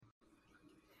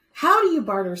you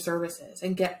barter services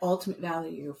and get ultimate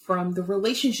value from the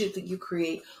relationship that you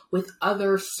create with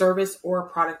other service or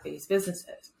product-based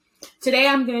businesses. Today,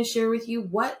 I'm going to share with you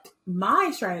what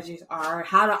my strategies are,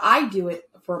 how do I do it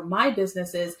for my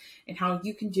businesses, and how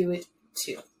you can do it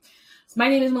too. So my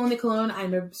name is Melinda Colon.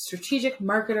 I'm a strategic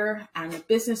marketer. I'm a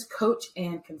business coach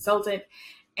and consultant,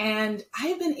 and I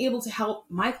have been able to help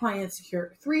my clients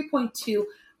secure $3.2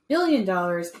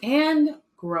 billion and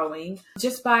growing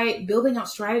just by building out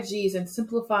strategies and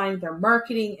simplifying their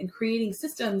marketing and creating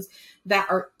systems that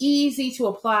are easy to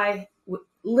apply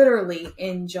literally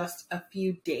in just a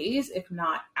few days, if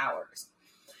not hours.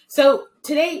 So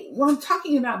today, when I'm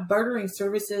talking about bartering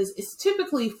services, it's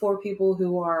typically for people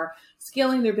who are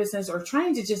scaling their business or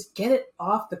trying to just get it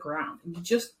off the ground and you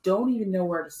just don't even know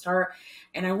where to start.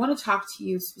 And I want to talk to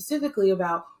you specifically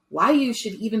about why you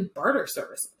should even barter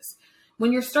services.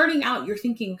 When you're starting out, you're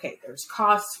thinking, okay, there's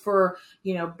costs for,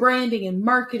 branding and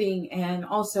marketing and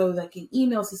also like an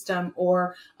email system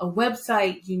or a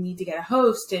website. You need to get a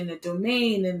host and a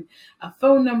domain and a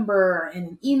phone number and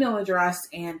an email address.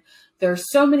 And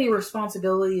there's so many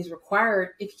responsibilities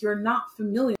required. If you're not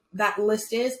familiar, that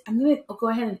list is, I'm going to go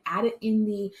ahead and add it in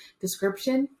the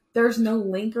description. There's no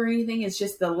link or anything. It's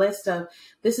just the list of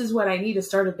this is what I need to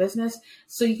start a business.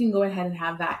 So you can go ahead and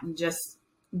have that and just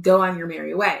go on your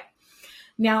merry way.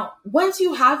 Now, once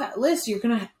you have that list, you're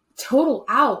going to total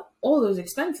out all those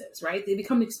expenses, right? They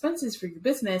become expenses for your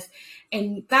business.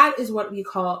 And that is what we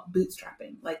call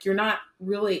bootstrapping. Like you're not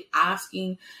really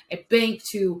asking a bank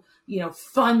to,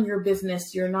 fund your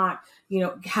business. You're not,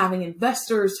 having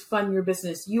investors fund your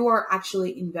business. You are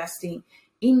actually investing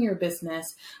in your business,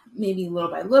 maybe little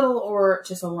by little or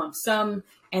just a lump sum.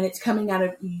 And it's coming out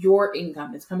of your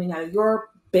income. It's coming out of your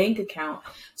bank account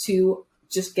to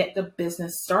just get the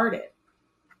business started.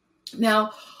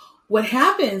 Now, what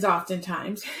happens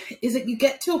oftentimes is that you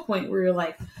get to a point where you're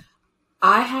like,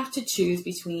 I have to choose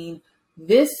between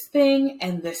this thing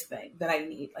and this thing that I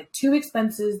need, like two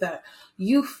expenses that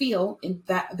you feel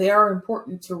that they are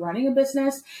important to running a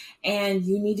business and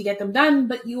you need to get them done,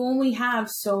 but you only have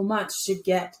so much to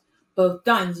get both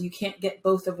done. So you can't get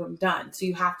both of them done. So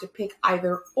you have to pick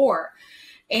either or.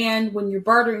 And when you're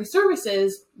bartering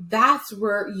services, that's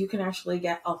where you can actually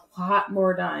get a lot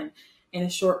more done in a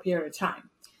short period of time.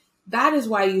 That is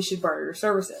why you should barter your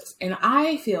services. And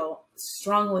I feel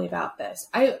strongly about this.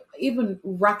 I even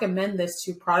recommend this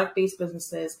to product-based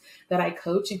businesses that I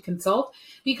coach and consult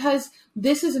because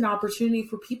this is an opportunity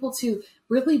for people to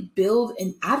really build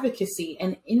an advocacy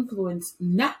and influence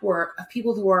network of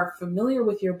people who are familiar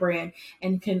with your brand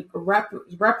and can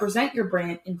represent your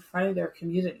brand in front of their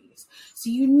communities. So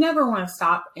you never want to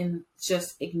stop and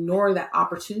just ignore that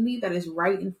opportunity that is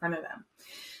right in front of them.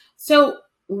 So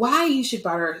why you should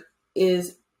barter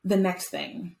is the next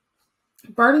thing.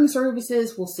 Bartering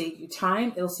services will save you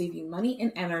time. It'll save you money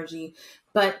and energy.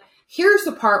 But here's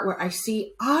the part where I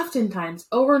see oftentimes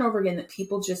over and over again that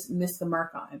people just miss the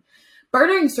mark on.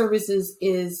 Bartering services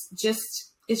is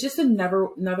just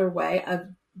another way of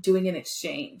doing an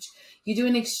exchange. You do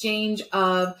an exchange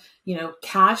of,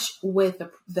 cash with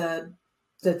the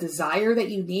desire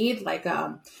that you need. Like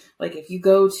if you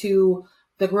go to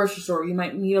the grocery store, you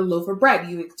might need a loaf of bread.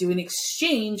 You do an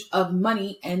exchange of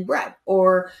money and bread,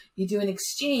 or you do an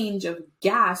exchange of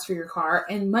gas for your car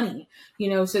and money.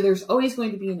 So there's always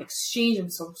going to be an exchange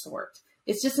of some sort.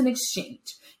 It's just an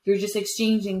exchange. You're just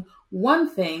exchanging one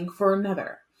thing for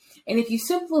another. And if you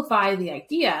simplify the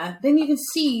idea, then you can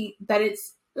see that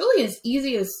it's really as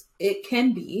easy as it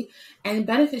can be and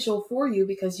beneficial for you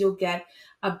because you'll get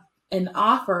an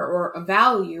offer or a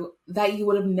value that you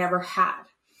would have never had.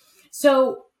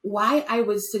 So why I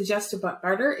would suggest about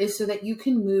barter is so that you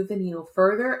can move the needle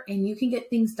further and you can get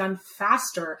things done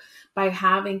faster by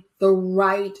having the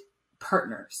right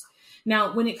partners.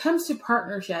 Now, when it comes to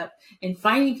partnership and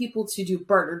finding people to do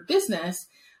barter business,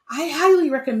 I highly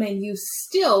recommend you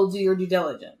still do your due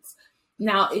diligence.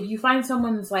 Now, if you find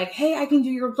someone that's like, hey, I can do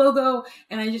your logo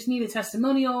and I just need a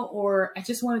testimonial or I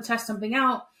just want to test something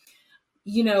out,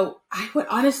 I would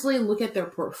honestly look at their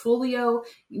portfolio,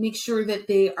 make sure that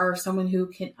they are someone who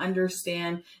can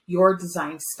understand your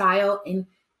design style and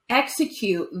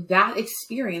execute that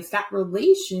experience, that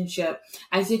relationship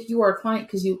as if you are a client,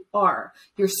 because you are.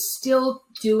 You're still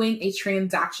doing a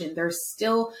transaction. There's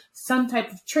still some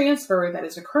type of transfer that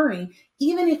is occurring,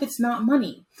 even if it's not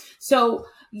money. So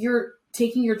you're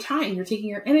taking your time, you're taking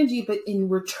your energy, but in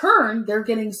return, they're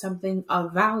getting something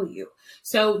of value.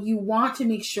 So you want to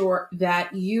make sure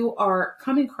that you are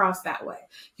coming across that way.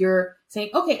 You're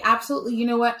saying, okay, absolutely. You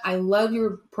know what? I love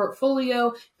your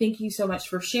portfolio. Thank you so much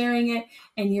for sharing it.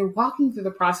 And you're walking through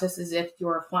the process as if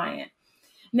you're a client.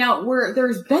 Now, where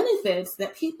there's benefits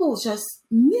that people just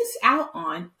miss out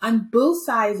on both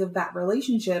sides of that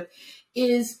relationship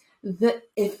is the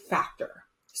if factor.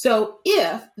 So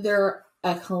if they're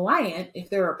a client, if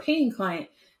they're a paying client,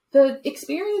 the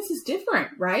experience is different,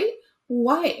 right?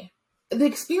 Why? The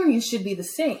experience should be the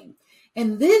same.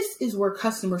 And this is where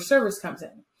customer service comes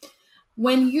in.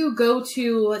 When you go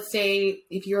to, let's say,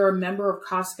 if you're a member of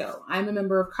Costco, I'm a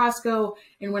member of Costco,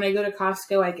 and when I go to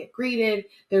Costco, I get greeted.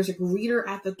 There's a greeter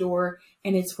at the door,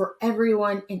 and it's for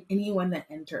everyone and anyone that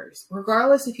enters,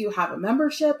 regardless if you have a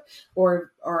membership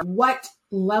or what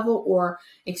level or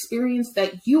experience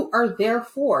that you are there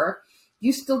for,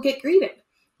 you still get greeted.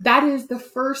 That is the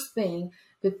first thing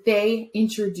that they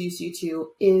introduce you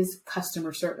to is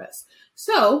customer service.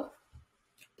 So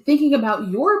thinking about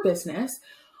your business,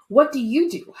 what do you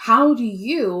do? How do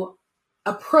you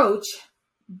approach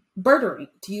bartering?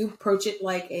 Do you approach it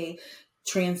like a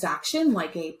transaction,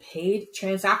 like a paid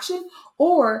transaction?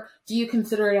 Or do you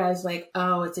consider it as like,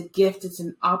 oh, it's a gift, it's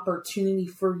an opportunity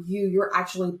for you. You're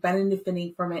actually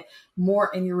benefiting from it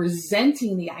more and you're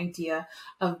resenting the idea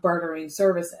of bartering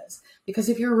services. Because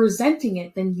if you're resenting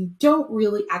it, then you don't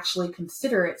really actually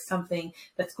consider it something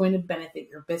that's going to benefit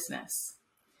your business.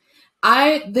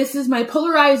 This is my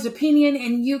polarized opinion,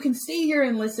 and you can stay here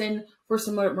and listen for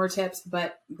some more tips,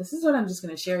 but this is what I'm just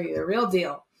going to share you, the real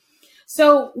deal.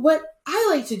 So what I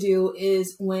like to do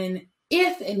is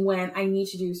if and when I need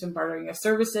to do some bartering of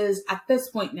services, at this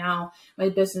point now, my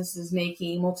business is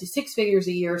making multi-six figures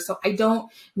a year, so I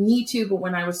don't need to, but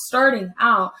when I was starting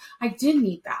out, I did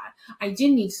need that. I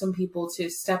did need some people to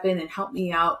step in and help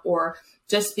me out, or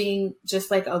just being just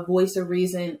like a voice of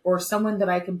reason or someone that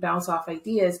I can bounce off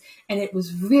ideas. And it was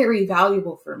very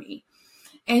valuable for me.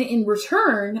 And in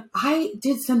return, I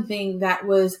did something that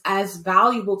was as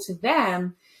valuable to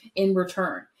them in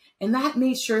return. And that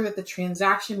made sure that the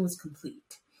transaction was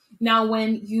complete. Now,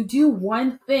 when you do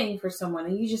one thing for someone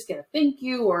and you just get a thank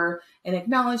you or an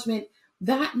acknowledgement,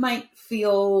 that might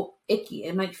feel icky.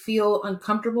 It might feel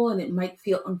uncomfortable and it might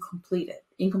feel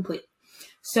incomplete.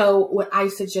 So what I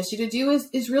suggest you to do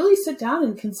is really sit down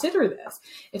and consider this.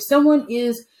 If someone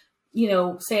is,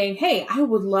 saying, hey, I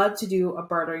would love to do a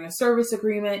bartering a service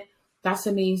agreement, that's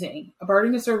amazing. A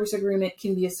bartering a service agreement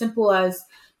can be as simple as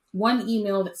one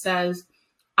email that says,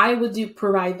 I would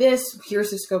provide this, here's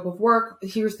the scope of work,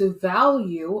 here's the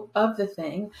value of the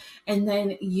thing, and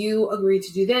then you agree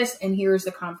to do this, and here's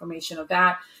the confirmation of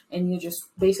that, and you just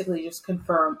basically just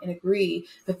confirm and agree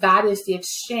that that is the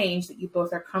exchange that you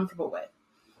both are comfortable with.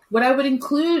 What I would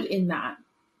include in that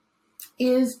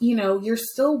is, you're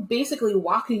still basically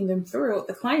walking them through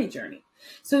the client journey.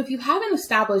 So if you haven't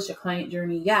established a client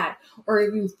journey yet, or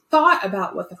if you've thought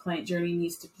about what the client journey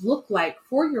needs to look like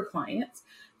for your clients,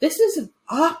 this is an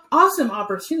awesome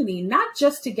opportunity, not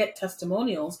just to get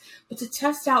testimonials, but to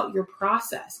test out your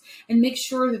process and make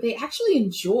sure that they actually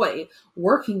enjoy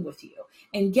working with you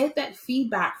and get that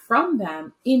feedback from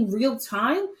them in real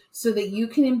time so that you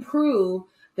can improve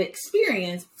the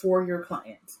experience for your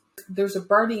clients. There's a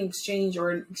bartering exchange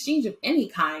or an exchange of any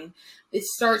kind. It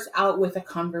starts out with a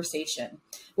conversation,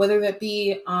 whether that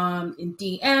be in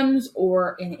DMs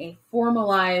or in a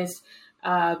formalized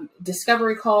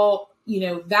discovery call.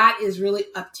 That is really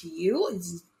up to you.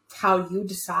 It's how you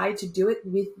decide to do it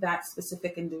with that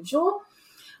specific individual.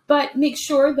 But make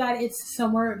sure that it's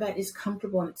somewhere that is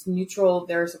comfortable and it's neutral.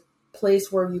 There's a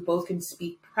place where you both can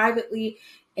speak privately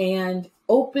and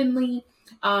openly,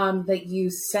 that you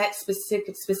set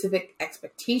specific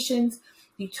expectations.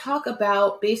 You talk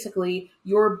about basically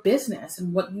your business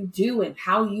and what you do and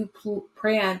how you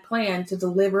plan to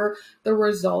deliver the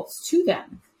results to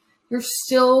them. You're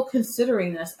still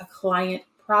considering this a client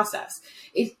process.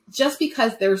 Just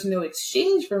because there's no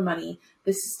exchange for money,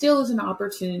 this still is an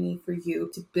opportunity for you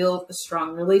to build a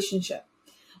strong relationship.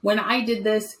 When I did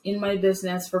this in my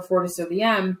business for Fortis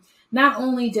OVM, not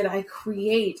only did I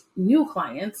create new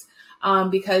clients,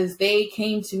 because they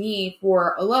came to me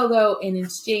for a logo, and in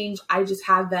exchange, I just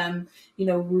had them,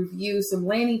 review some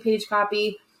landing page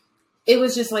copy. It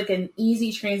was just like an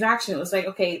easy transaction. It was like,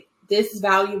 okay, this is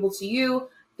valuable to you.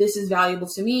 This is valuable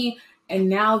to me. And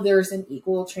now there's an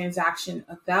equal transaction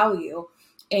of value.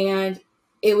 And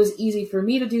it was easy for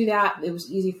me to do that. It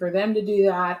was easy for them to do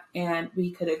that. And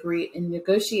we could agree and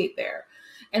negotiate there.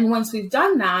 And once we've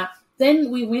done that, then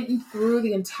we went through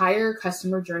the entire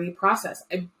customer journey process.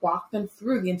 I walked them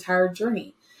through the entire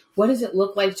journey. What does it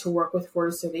look like to work with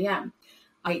Fortis OVM?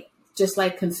 I just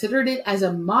considered it as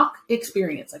a mock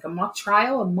experience, like a mock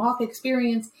trial, a mock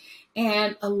experience,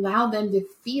 and allow them to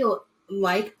feel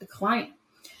like a client.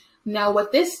 Now,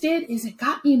 what this did is it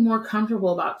got me more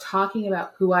comfortable about talking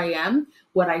about who I am,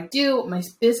 what I do, my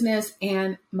business,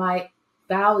 and my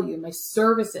value, my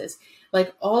services,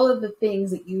 like all of the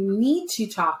things that you need to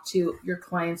talk to your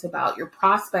clients about, your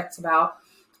prospects about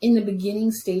in the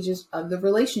beginning stages of the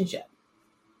relationship.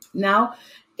 Now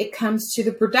it comes to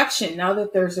the production. Now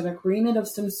that there's an agreement of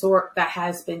some sort that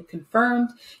has been confirmed,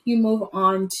 you move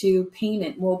on to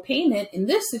payment. Well, payment in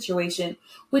this situation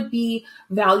would be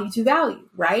value to value,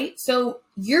 right? So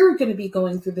you're going to be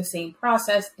going through the same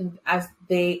process as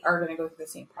they are going to go through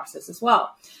the same process as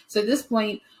well. So at this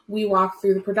point, we walk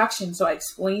through the production. So I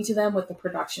explained to them what the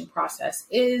production process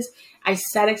is. I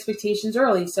set expectations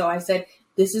early. So I said,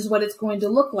 this is what it's going to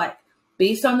look like.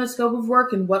 Based on the scope of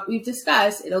work and what we've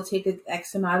discussed, it'll take an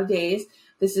X amount of days.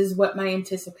 This is what my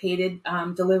anticipated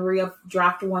delivery of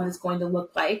draft one is going to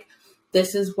look like.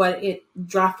 This is what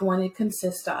draft one it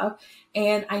consists of.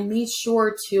 And I made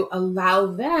sure to allow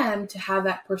them to have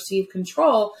that perceived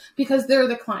control because they're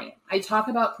the client. I talk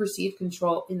about perceived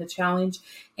control in the challenge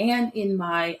and in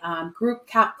my group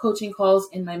coaching calls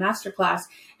in my masterclass.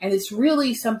 And it's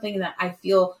really something that I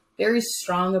feel very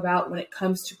strong about when it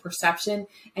comes to perception,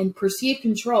 and perceived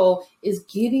control is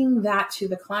giving that to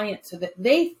the client so that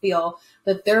they feel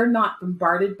that they're not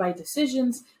bombarded by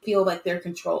decisions, feel like they're in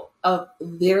control of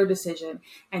their decision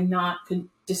and not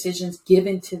decisions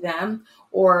given to them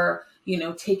or,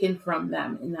 taken from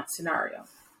them in that scenario.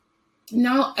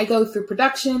 Now I go through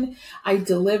production, I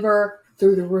deliver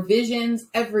through the revisions,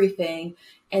 everything,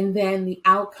 and then the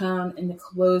outcome and the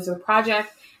close of the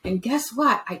project. And guess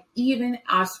what? I even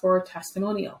ask for a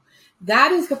testimonial.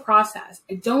 That is the process.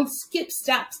 I don't skip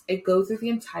steps. I go through the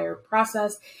entire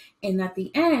process. And at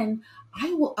the end,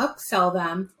 I will upsell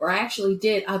them, or I actually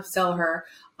did upsell her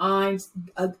on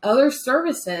other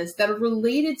services that are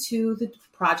related to the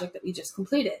project that we just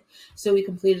completed. So we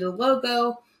completed a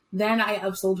logo. Then I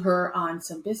upsold her on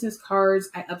some business cards.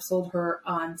 I upsold her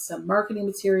on some marketing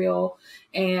material,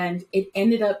 and it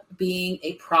ended up being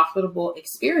a profitable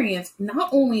experience, not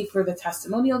only for the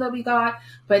testimonial that we got,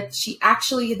 but she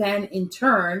actually then in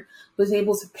turn was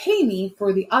able to pay me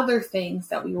for the other things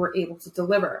that we were able to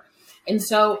deliver. And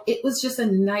so it was just a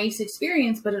nice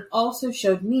experience, but it also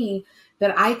showed me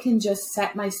that I can just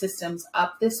set my systems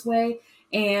up this way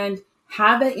and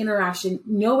have that interaction,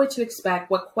 know what to expect,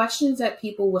 what questions that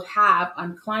people would have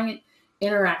on client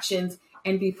interactions,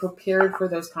 and be prepared for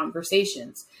those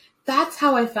conversations. That's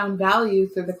how I found value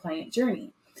through the client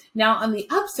journey. Now, on the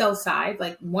upsell side,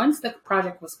 like once the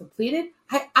project was completed,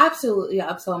 I absolutely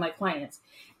upsell my clients.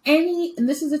 And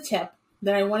this is a tip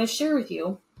that I want to share with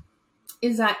you,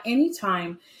 is that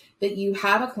anytime that you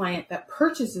have a client that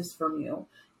purchases from you,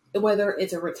 whether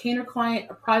it's a retainer client,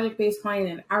 a project-based client,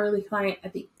 an hourly client,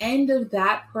 at the end of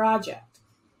that project,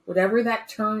 whatever that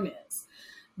term is,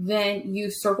 then you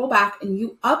circle back and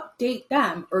you update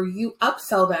them or you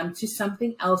upsell them to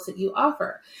something else that you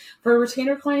offer. For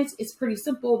retainer clients, it's pretty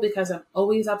simple because I'm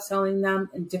always upselling them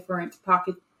in different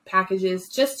packages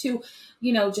just to,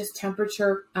 just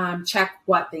temperature check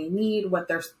what they need, what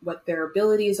their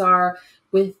abilities are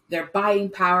with their buying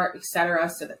power, etc.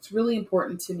 So that's really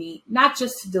important to me, not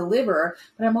just to deliver,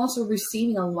 but I'm also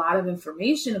receiving a lot of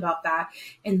information about that.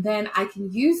 And then I can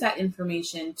use that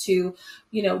information to,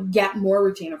 get more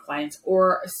retainer clients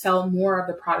or sell more of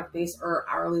the product-based or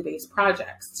hourly-based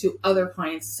projects to other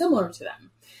clients similar to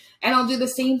them. And I'll do the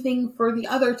same thing for the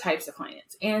other types of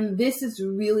clients. And this is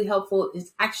really helpful. It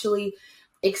actually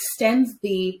extends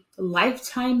the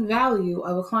lifetime value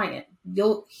of a client.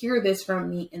 You'll hear this from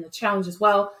me in the challenge as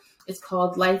well. It's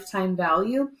called lifetime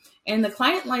value. And the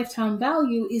client lifetime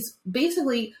value is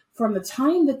basically from the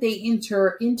time that they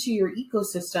enter into your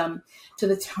ecosystem to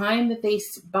the time that they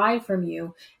buy from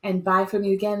you and buy from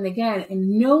you again and again, and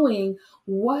knowing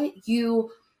what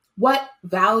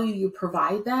value you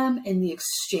provide them in the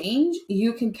exchange,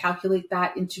 you can calculate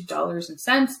that into dollars and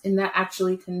cents. And that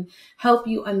actually can help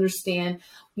you understand,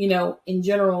 in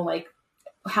general, like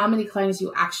how many clients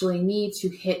you actually need to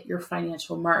hit your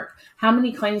financial mark. How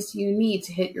many clients do you need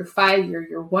to hit your 5-year,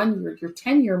 your 1-year, your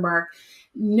 10-year mark,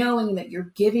 knowing that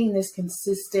you're giving this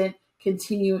consistent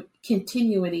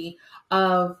continuity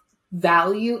of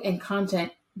value and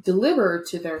content delivered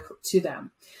to them.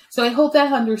 So I hope that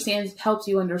helps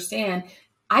you understand.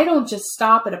 I don't just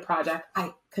stop at a project.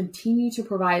 I continue to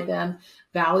provide them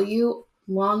value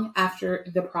long after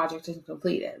the project is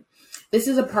completed. This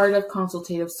is a part of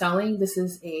consultative selling. This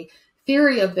is a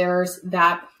theory of theirs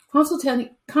that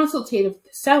consultative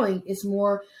selling is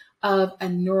more of a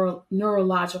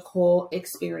neurological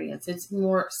experience. It's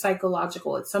more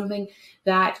psychological. It's something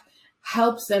that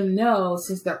helps them know,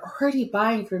 since they're already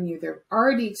buying from you, they're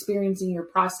already experiencing your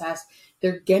process,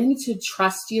 they're getting to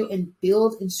trust you and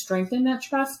build and strengthen that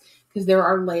trust, because there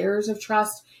are layers of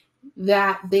trust,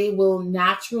 that they will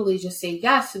naturally just say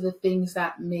yes to the things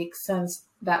that make sense,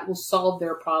 that will solve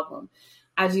their problem.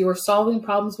 As you are solving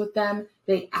problems with them,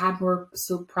 they add more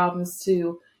problems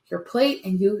to your plate,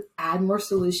 and you add more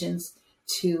solutions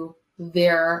to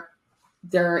their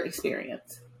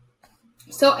experience.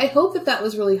 So I hope that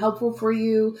was really helpful for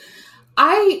you.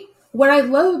 What I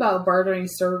love about bartering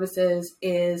services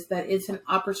is that it's an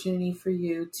opportunity for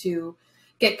you to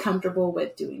get comfortable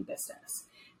with doing business.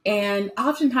 And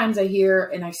oftentimes I hear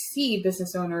and I see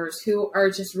business owners who are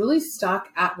just really stuck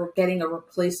at getting a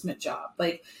replacement job.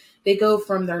 Like, they go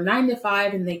from their 9 to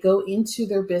 5 and they go into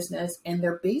their business and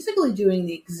they're basically doing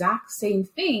the exact same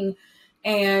thing,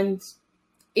 and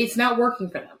it's not working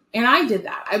for them. And I did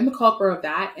that. I'm a culprit of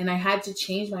that. And I had to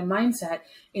change my mindset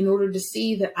in order to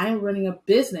see that I'm running a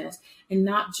business and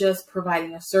not just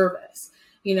providing a service.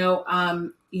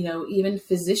 Even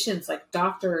physicians, like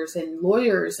doctors and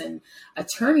lawyers and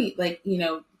attorney,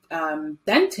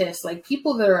 dentists, like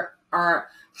people that are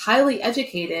highly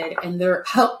educated, and they're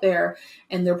out there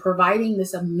and they're providing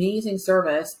this amazing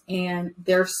service, and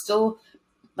they're still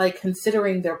like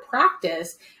considering their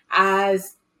practice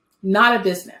as not a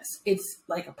business. It's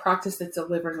like a practice that's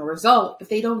delivering a result, but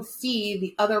they don't see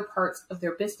the other parts of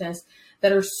their business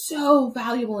that are so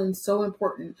valuable and so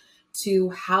important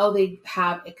to how they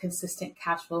have a consistent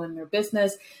cash flow in their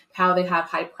business, how they have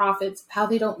high profits, how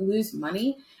they don't lose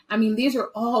money. I mean, these are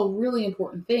all really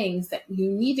important things that you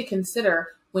need to consider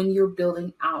when you're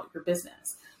building out your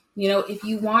business. If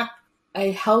you want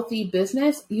a healthy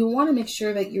business, you want to make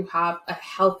sure that you have a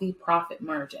healthy profit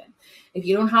margin. If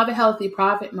you don't have a healthy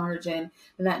profit margin,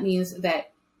 then that means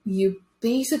that you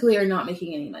basically are not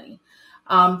making any money.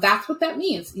 That's what that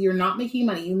means. You're not making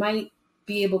money. You might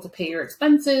be able to pay your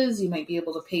expenses. You might be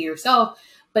able to pay yourself.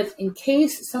 But in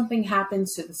case something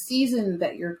happens to the season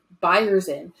that your buyer's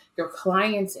in, your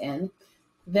client's in,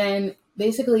 then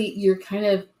basically you're kind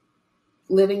of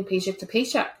living paycheck to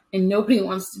paycheck. And nobody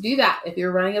wants to do that if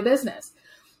you're running a business.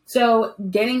 So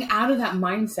getting out of that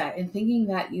mindset and thinking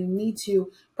that you need to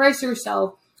price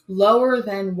yourself lower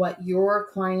than what your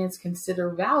clients consider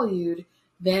valued,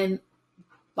 then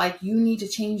you need to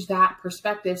change that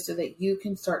perspective so that you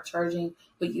can start charging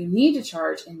what you need to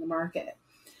charge in the market.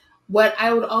 What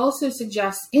I would also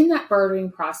suggest in that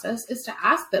bartering process is to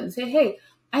ask them, say, hey,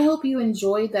 I hope you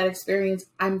enjoyed that experience.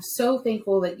 I'm so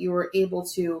thankful that you were able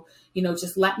to,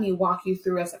 just let me walk you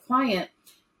through as a client.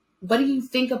 What do you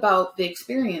think about the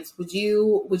experience? Would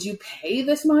you pay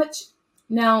this much?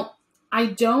 Now, I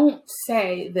don't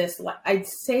say this. I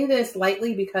say this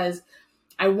lightly because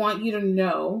I want you to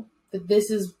know that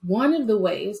this is one of the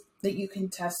ways that you can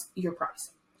test your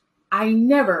price. I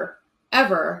never,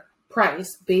 ever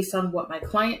price based on what my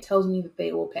client tells me that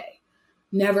they will pay.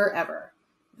 Never, ever.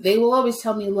 They will always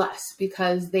tell me less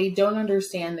because they don't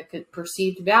understand the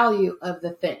perceived value of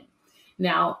the thing.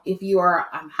 Now, if you are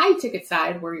on high ticket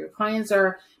side where your clients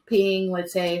are paying,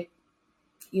 let's say,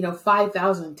 $5,000,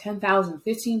 $10,000,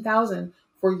 $15,000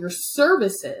 for your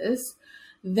services,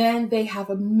 then they have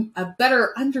a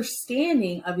better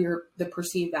understanding of the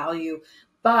perceived value,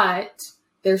 but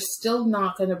they're still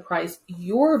not going to price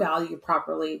your value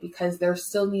properly because there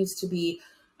still needs to be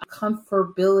a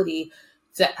comfortability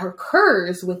that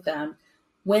occurs with them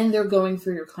when they're going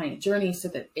through your client journey, so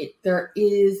that there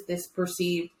is this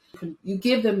perceived, you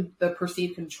give them the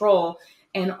perceived control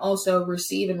and also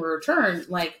receive in return,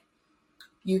 like,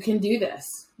 you can do this.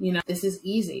 This is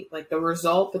easy. Like the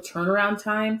result, the turnaround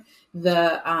time,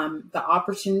 the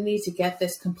opportunity to get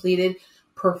this completed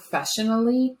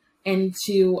professionally and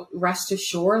to rest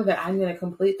assured that I'm going to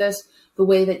complete this the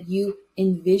way that you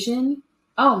envision.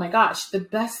 Oh my gosh, the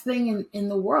best thing in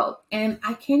the world. And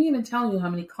I can't even tell you how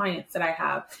many clients that I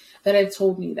have that have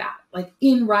told me that, like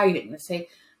in writing, they say,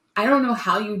 I don't know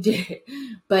how you did it,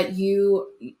 but you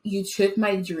took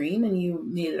my dream and you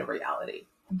made it a reality.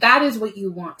 That is what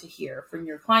you want to hear from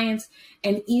your clients.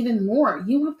 And even more,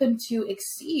 you want them to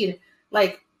exceed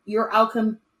like your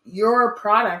outcome, your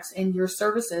products and your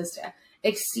services to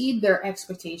exceed their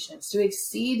expectations, to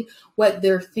exceed what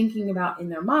they're thinking about in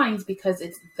their minds, because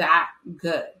it's that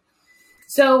good.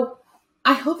 So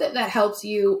I hope that helps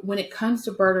you when it comes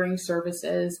to bartering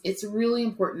services. It's really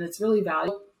important. It's really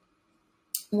valuable.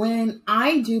 When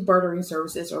I do bartering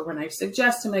services, or when I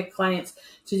suggest to my clients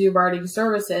to do bartering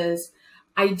services,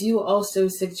 I do also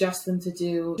suggest them to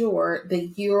do sure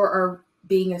that you are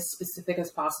being as specific as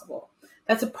possible.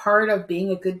 That's a part of being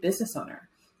a good business owner.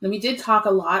 And we did talk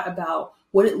a lot about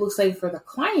what it looks like for the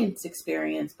client's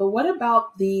experience, but what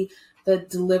about the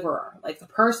deliverer, like the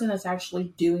person that's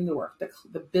actually doing the work,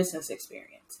 the business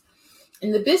experience?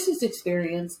 In the business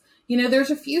experience,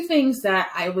 there's a few things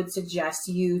that I would suggest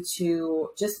you to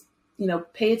just,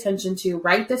 pay attention to.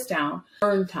 Write this down.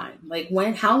 Earn time. Like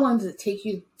how long does it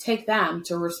take them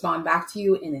to respond back to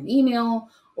you in an email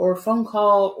or a phone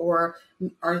call, or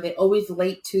are they always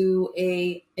late to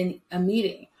a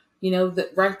meeting?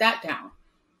 Write that down.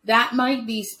 That might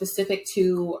be specific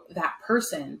to that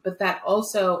person, but that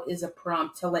also is a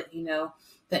prompt to let you know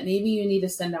that maybe you need to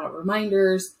send out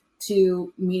reminders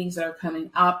to meetings that are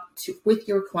coming up with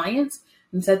your clients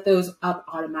and set those up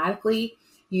automatically.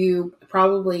 You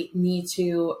probably need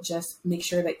to just make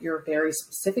sure that you're very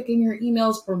specific in your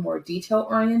emails or more detail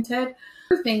oriented.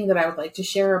 Another thing that I would like to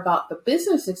share about the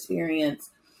business experience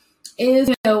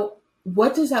is,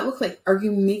 what does that look like? Are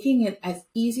you making it as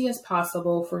easy as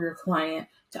possible for your client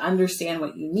to understand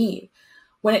what you need?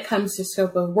 When it comes to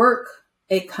scope of work,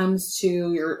 it comes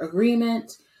to your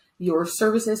agreement, your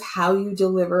services, how you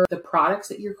deliver the products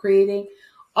that you're creating.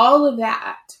 All of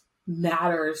that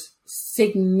matters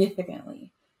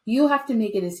significantly. You have to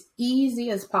make it as easy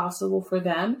as possible for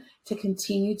them to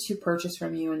continue to purchase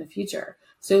from you in the future.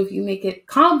 So if you make it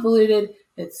convoluted,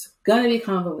 it's going to be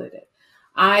convoluted.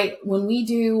 When we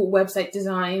do website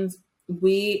designs,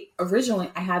 I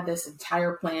had this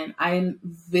entire plan. I am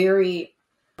very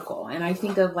cool, and I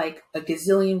think of like a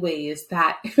gazillion ways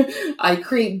that I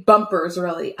create bumpers,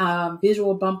 really,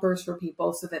 visual bumpers for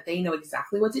people so that they know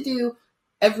exactly what to do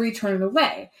every turn of the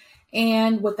way.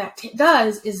 And what that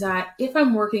does is that if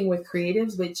I'm working with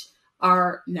creatives, which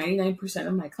are 99%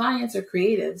 of my clients are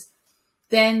creatives,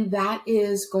 then that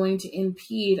is going to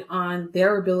impede on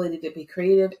their ability to be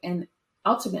creative, and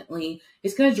ultimately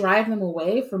it's going to drive them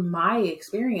away from my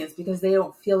experience because they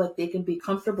don't feel like they can be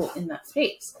comfortable in that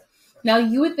space. Now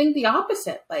you would think the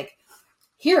opposite, like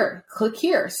here, click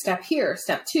here, step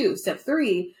 2, step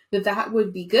 3, that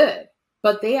would be good.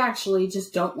 But they actually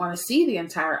just don't want to see the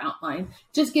entire outline.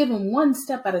 Just give them one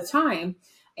step at a time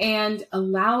and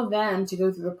allow them to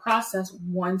go through the process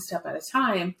one step at a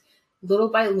time, little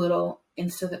by little,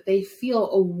 and so that they feel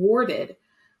awarded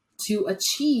to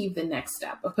achieve the next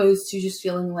step, opposed to just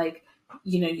feeling like,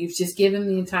 you've just given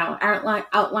the entire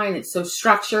outline. It's so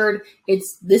structured.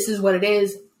 This is what it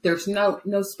is. There's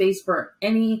no space for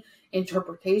any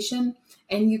interpretation.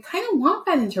 And you kind of want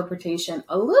that interpretation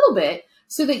a little bit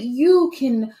so that you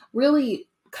can really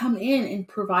come in and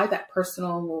provide that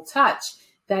personal little touch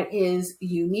that is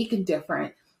unique and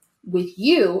different with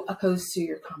you opposed to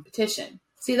your competition.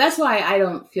 See, that's why I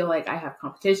don't feel like I have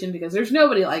competition, because there's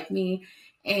nobody like me,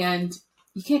 and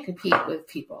you can't compete with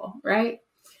people, right?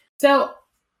 So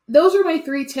those are my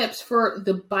 3 tips for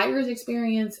the buyer's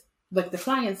experience, like the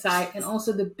client side, and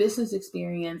also the business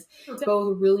experience.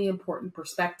 Both really important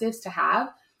perspectives to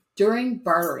have during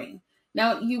bartering.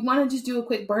 Now, you want to just do a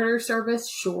quick barter service?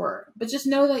 Sure. But just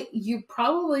know that you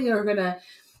probably are going to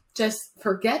just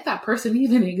forget that person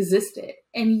even existed.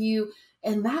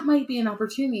 And that might be an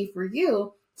opportunity for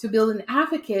you to build an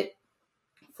advocate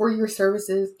for your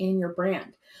services and your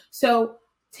brand. So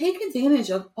take advantage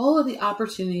of all of the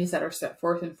opportunities that are set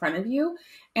forth in front of you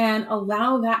and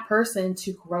allow that person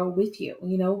to grow with you,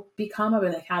 become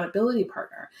an accountability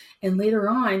partner, and later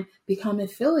on become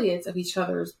affiliates of each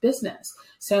other's business.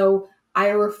 So I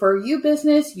refer you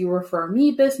business, you refer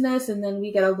me business, and then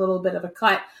we get a little bit of a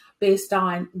cut based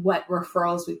on what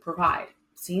referrals we provide.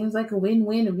 Seems like a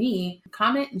win-win to me.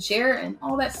 Comment and share and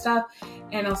all that stuff,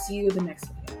 and I'll see you in the next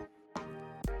one.